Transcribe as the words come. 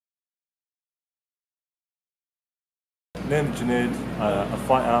name's Junaid. I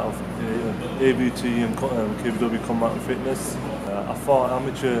fight out of AVT and KBW Combat and Fitness. I fought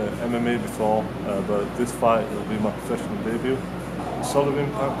amateur MMA before, but this fight will be my professional debut. Solid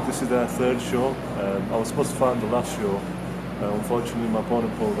Impact, this is their third show. I was supposed to fight in the last show. Unfortunately, my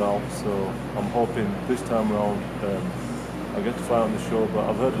opponent pulled out, so I'm hoping this time around I get to fight on the show, but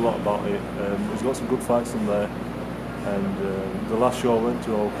I've heard a lot about it. He's got some good fights in there, and the last show I went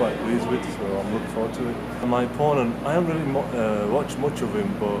to I was quite pleased with, so I'm looking forward to it. And my opponent, I haven't really watched much of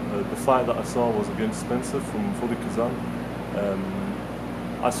him, but the fight that I saw was against Spencer from Fully Kazan.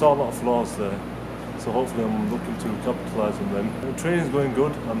 I saw a lot of flaws there, so hopefully I'm looking to capitalise on them. The training's going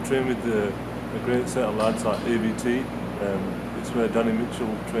good. I'm training with a great set of lads at AVT. It's where Danny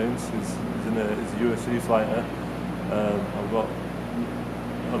Mitchell trains. He's a UFC fighter.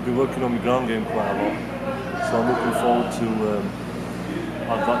 I've been working on my ground game quite a lot, so I'm looking forward to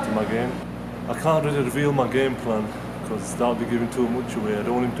add that to my game. I can't really reveal my game plan because that would be giving too much away. I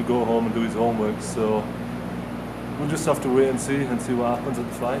don't want him to go home and do his homework, so we'll just have to wait and see what happens at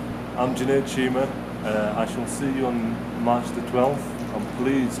the fight. I'm Junaid Cheema. I shall see you on March the 12th, and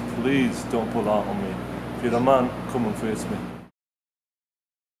please don't pull out on me. If you're a man, come and face me.